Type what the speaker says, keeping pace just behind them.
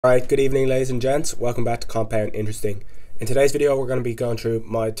Alright, good evening ladies and gents, welcome back to Compound Interesting. In today's video we're going to be going through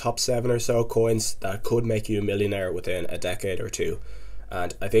my top 7 or so coins that could make you a millionaire within a decade or two.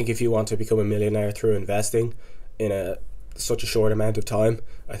 And I think if you want to become a millionaire through investing in such a short amount of time,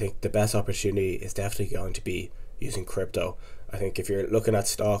 I think the best opportunity is definitely going to be using crypto. I think if you're looking at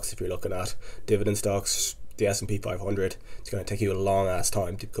stocks, if you're looking at dividend stocks, the S&P 500, it's going to take you a long ass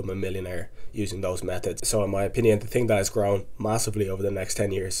time to become a millionaire using those methods. So in my opinion, the thing that has grown massively over the next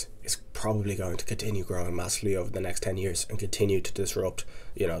 10 years is probably going to continue growing massively over the next 10 years and continue to disrupt,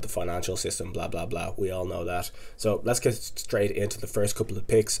 the financial system, blah, blah, blah. We all know that. So let's get straight into the first couple of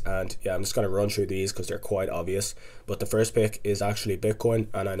picks. And yeah, I'm just going to run through these because they're quite obvious. But the first pick is actually Bitcoin.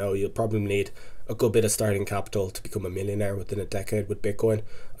 And I know you'll probably need a good bit of starting capital to become a millionaire within a decade with Bitcoin.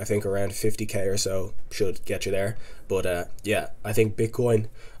 I think around 50k or so should get you there. But yeah, I think Bitcoin,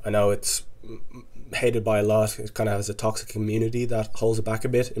 I know it's hated by a lot. It kind of has a toxic community that holds it back a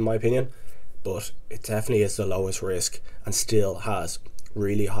bit, in my opinion, but it definitely is the lowest risk and still has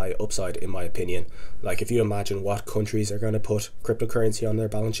really high upside, in my opinion. Like, if you imagine what countries are going to put cryptocurrency on their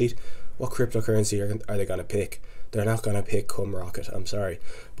balance sheet, what cryptocurrency are they going to pick? They're not going to pick cum rocket, I'm sorry,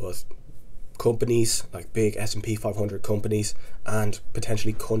 but companies like big S&P 500 companies and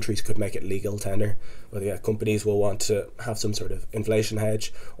potentially countries could make it legal tender. But yeah, companies will want to have some sort of inflation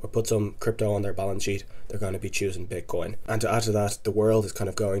hedge or put some crypto on their balance sheet. They're going to be choosing Bitcoin. And to add to that, the world is kind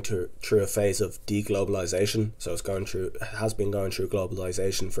of going through a phase of deglobalization. So it has been going through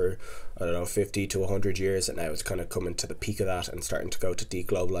globalization for, I don't know, 50 to 100 years, and now it's kind of coming to the peak of that and starting to go to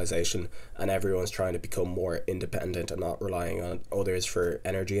deglobalization, and everyone's trying to become more independent and not relying on others for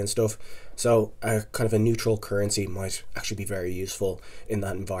energy and stuff. So a kind of a neutral currency might actually be very useful in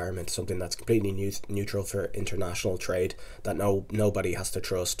that environment, something that's completely neutral for international trade, that nobody has to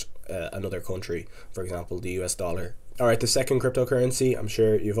trust another country, for example the US dollar. Alright, the second cryptocurrency, I'm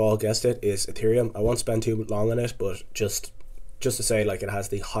sure you've all guessed it, is Ethereum. I won't spend too long on it, but just to say, like, it has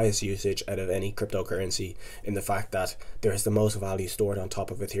the highest usage out of any cryptocurrency, in the fact that there is the most value stored on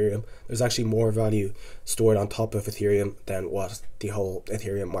top of Ethereum. There's actually more value stored on top of Ethereum than what the whole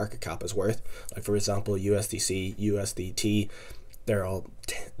Ethereum market cap is worth. Like, for example, USDC, USDT, they're all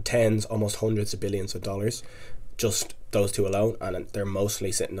tens, almost hundreds of billions of dollars, just those two alone, and they're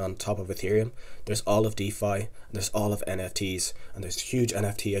mostly sitting on top of Ethereum. There's all of DeFi, there's all of NFTs, and there's huge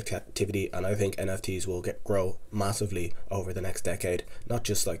NFT activity, and I think NFTs will grow massively over the next decade, not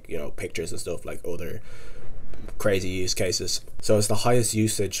just like, pictures and stuff, like other crazy use cases. So it's the highest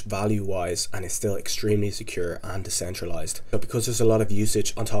usage value wise, and it's still extremely secure and decentralized. So because there's a lot of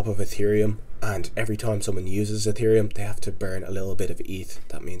usage on top of Ethereum, and every time someone uses Ethereum they have to burn a little bit of ETH,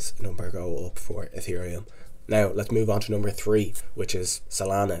 that means the number go up for Ethereum. Now let's move on to number 3, which is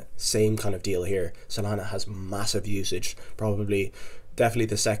Solana. Same kind of deal here. Solana has massive usage, definitely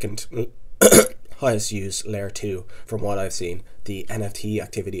the second highest used layer 2 from what I've seen. The NFT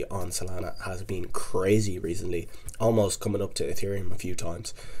activity on Solana has been crazy recently, almost coming up to Ethereum a few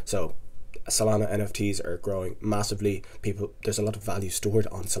times. So Solana NFTs are growing massively. There's a lot of value stored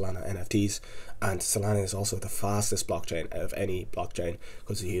on Solana NFTs, and Solana is also the fastest blockchain out of any blockchain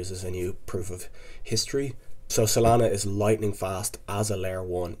because it uses a new proof of history. So Solana is lightning fast as a layer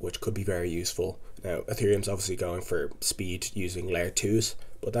 1, which could be very useful. Now Ethereum's obviously going for speed using layer 2s,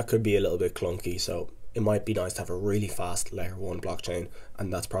 but that could be a little bit clunky, so it might be nice to have a really fast layer 1 blockchain,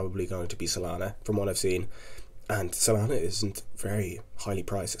 and that's probably going to be Solana from what I've seen. And Solana isn't very highly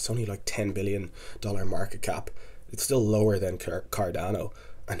priced. It's only like $10 billion market cap. It's still lower than Cardano,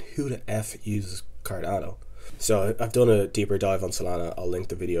 and who the F uses Cardano? So I've done a deeper dive on Solana. I'll link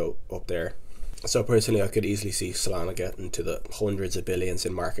the video up there. So personally, I could easily see Solana getting to the hundreds of billions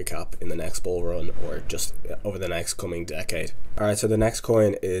in market cap in the next bull run, or just over the next coming decade. Alright, so the next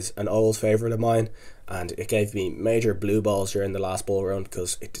coin is an old favorite of mine, and it gave me major blue balls during the last bull run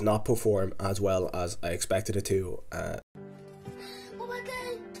because it did not perform as well as I expected it to. Oh my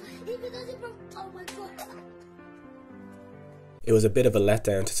god! Oh my god! It was a bit of a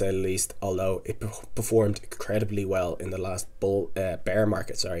letdown to say the least, although it performed incredibly well in the last bear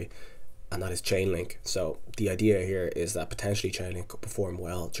market, and that is Chainlink. So the idea here is that potentially Chainlink could perform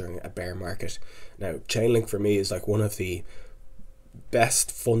well during a bear market. Now Chainlink for me is like one of the best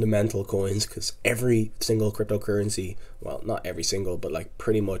fundamental coins, because every single cryptocurrency, well, not every single, but like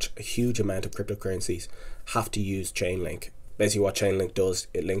pretty much a huge amount of cryptocurrencies have to use Chainlink. Basically what Chainlink does,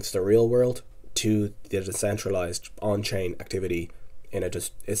 it links the real world to the decentralized on-chain activity in a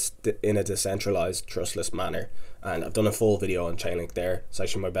decentralized, trustless manner. And I've done a full video on Chainlink there. It's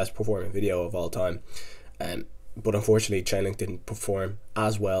actually my best performing video of all time. But unfortunately Chainlink didn't perform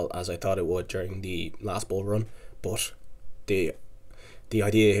as well as I thought it would during the last bull run. But the the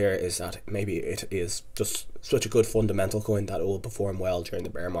idea here is that maybe it is just such a good fundamental coin that it will perform well during the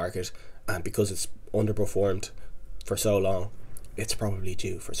bear market, and because it's underperformed for so long, it's probably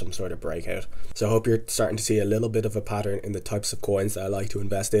due for some sort of breakout. So I hope you're starting to see a little bit of a pattern in the types of coins that I like to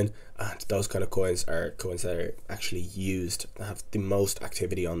invest in, and those kind of coins are coins that are actually used, have the most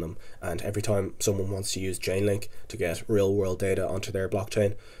activity on them. And every time someone wants to use Chainlink to get real world data onto their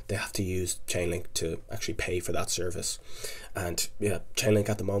blockchain, they have to use Chainlink to actually pay for that service. And yeah, Chainlink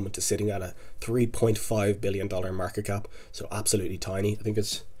at the moment is sitting at a $3.5 billion market cap, so absolutely tiny. I think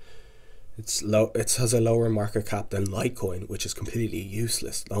it's low. It has a lower market cap than Litecoin, which is completely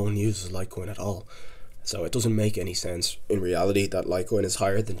useless. No one uses Litecoin at all, so it doesn't make any sense in reality that Litecoin is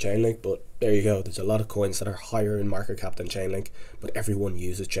higher than Chainlink. But there you go, there's a lot of coins that are higher in market cap than Chainlink, but everyone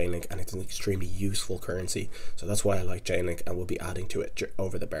uses Chainlink and it's an extremely useful currency. So that's why I like Chainlink, and we'll be adding to it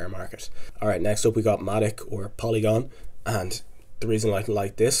over the bear market. Alright, next up we got Matic or Polygon, and the reason I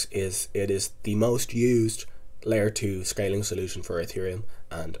like this is it is the most used layer 2 scaling solution for Ethereum,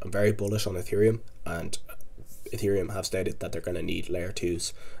 and I'm very bullish on Ethereum, and Ethereum have stated that they're going to need layer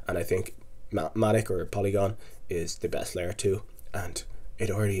 2s, and I think Matic or Polygon is the best layer 2, and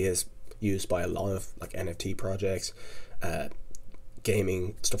it already is used by a lot of like NFT projects,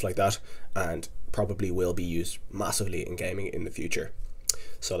 gaming, stuff like that, and probably will be used massively in gaming in the future.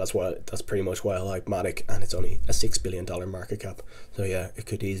 So that's pretty much why I like Matic, and it's only a $6 billion market cap. So yeah, it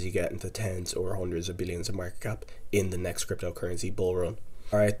could easily get into tens or hundreds of billions of market cap in the next cryptocurrency bull run.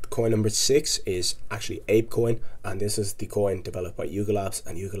 Alright, coin number 6 is actually ApeCoin, and this is the coin developed by Yuga Labs,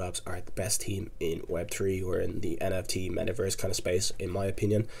 and Yuga Labs are the best team in Web3 or in the NFT metaverse kind of space, in my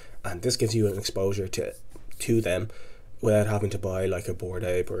opinion. And this gives you an exposure to them without having to buy like a Bored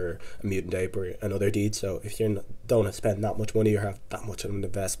Ape or a Mutant Ape or another deed. So if you don't spend that much money or have that much of an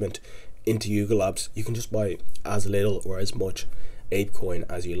investment into Yuga Labs, you can just buy as little or as much ApeCoin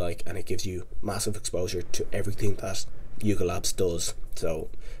as you like, and it gives you massive exposure to everything that Yuga Labs does. So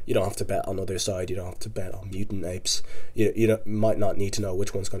you don't have to bet on the other side, you don't have to bet on Mutant Apes. You might not need to know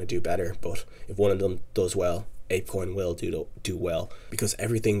which one's going to do better, but if one of them does well, ApeCoin will do well, because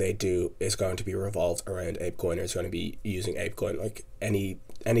everything they do is going to be revolved around ApeCoin, or is going to be using ApeCoin. Like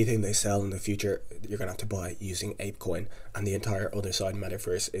anything they sell in the future, you're going to have to buy using ApeCoin, and the entire other side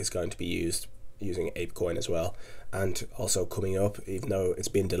metaverse is going to be used using ApeCoin as well. And also coming up, even though it's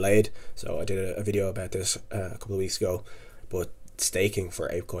been delayed, so I did a video about this a couple of weeks ago, but staking for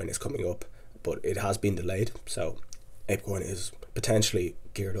ApeCoin is coming up, but it has been delayed. So ApeCoin is potentially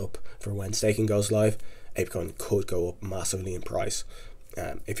geared up for when staking goes live. ApeCoin could go up massively in price.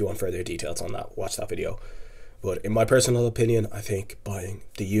 If you want further details on that, watch that video. But in my personal opinion, I think buying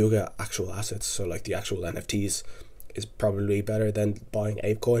the Yuga actual assets, so like the actual NFTs, is probably better than buying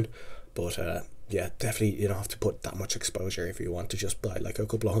ApeCoin. But yeah, definitely you don't have to put that much exposure if you want to just buy like a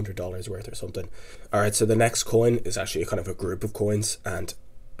couple of $100 worth or something. Alright, so the next coin is actually a kind of a group of coins, and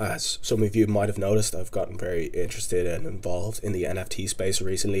as some of you might have noticed, I've gotten very interested and involved in the NFT space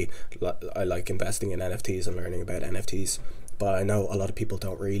recently. I like investing in NFTs and learning about NFTs, but I know a lot of people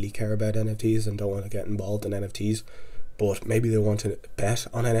don't really care about NFTs and don't want to get involved in NFTs, but maybe they want to bet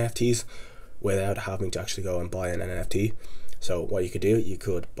on NFTs without having to actually go and buy an NFT. So what you could do, you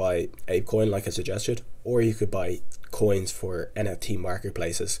could buy ApeCoin like I suggested, or you could buy coins for NFT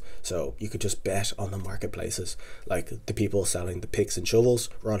marketplaces. So you could just bet on the marketplaces, like the people selling the picks and shovels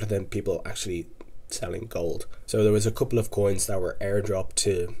rather than people actually selling gold. So there was a couple of coins that were airdropped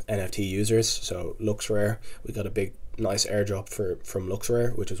to NFT users. So LuxRare, we got a big nice airdrop from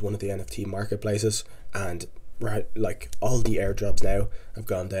LuxRare, which is one of the NFT marketplaces, and right, like all the airdrops now have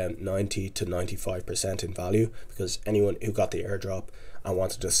gone down 90 to 95% in value, because anyone who got the airdrop and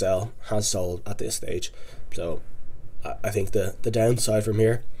wanted to sell has sold at this stage. So I think the downside from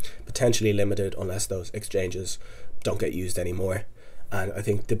here, potentially limited unless those exchanges don't get used anymore. And I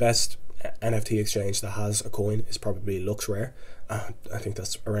think the best NFT exchange that has a coin is probably LuxRare. I think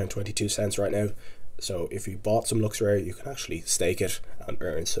that's around 22 cents right now. So if you bought some LuxRare, you can actually stake it and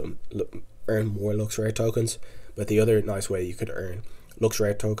earn more LuxRare tokens. But the other nice way you could earn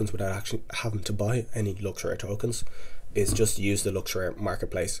LuxRare tokens without actually having to buy any LuxRare tokens is just use the LuxRare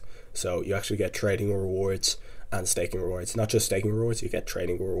marketplace. So you actually get trading rewards and staking rewards. Not just staking rewards, you get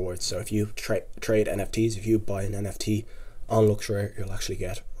trading rewards. So if you trade NFTs, if you buy an NFT on LuxRare, you'll actually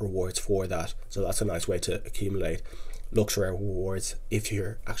get rewards for that. So that's a nice way to accumulate LuxRare rewards if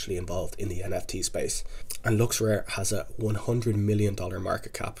you're actually involved in the NFT space. And LuxRare has a $100 million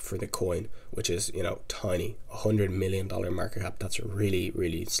market cap for the coin, which is, you know, tiny. $100 million market cap, that's a really,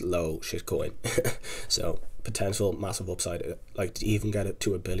 really low shit coin. So potential massive upside, like to even get it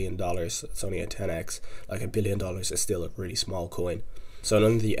to $1 billion, it's only a 10x. Like $1 billion is still a really small coin. So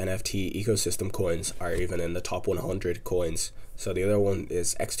none of the NFT ecosystem coins are even in the top 100 coins. So the other one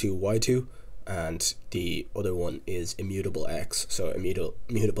is X2Y2, and the other one is Immutable X. So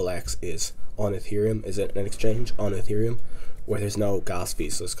Immutable X is on Ethereum, is an exchange on Ethereum where there's no gas fee,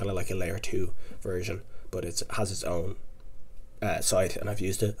 so it's kind of like a layer 2 version, but it has its own site, and I've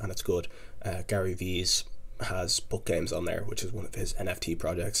used it and it's good. Gary V's has book games on there, which is one of his NFT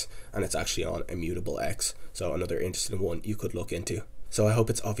projects, and it's actually on Immutable X, so another interesting one you could look into. So I hope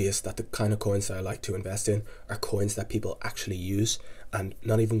it's obvious that the kind of coins that I like to invest in are coins that people actually use, and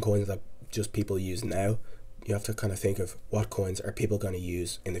not even coins that just people use now. You have to kind of think of what coins are people going to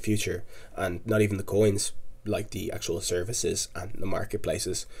use in the future, and not even the coins, like the actual services and the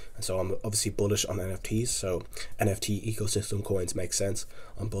marketplaces. And so I'm obviously bullish on NFTs, so NFT ecosystem coins make sense.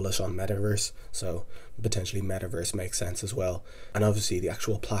 I'm bullish on metaverse, so potentially metaverse makes sense as well, and obviously the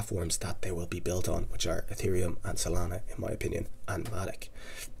actual platforms that they will be built on, which are Ethereum and Solana in my opinion, and Matic.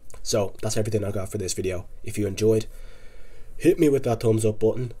 So that's everything I got for this video. If you enjoyed, hit me with that thumbs up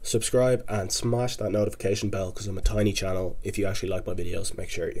button, subscribe, and smash that notification bell, because I'm a tiny channel. If you actually like my videos, make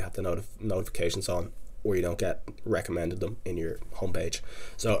sure you have the notifications on, or you don't get recommended them in your homepage.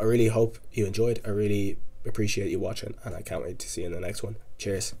 So I really hope you enjoyed. I really appreciate you watching, and I can't wait to see you in the next one.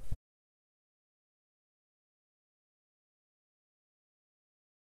 Cheers.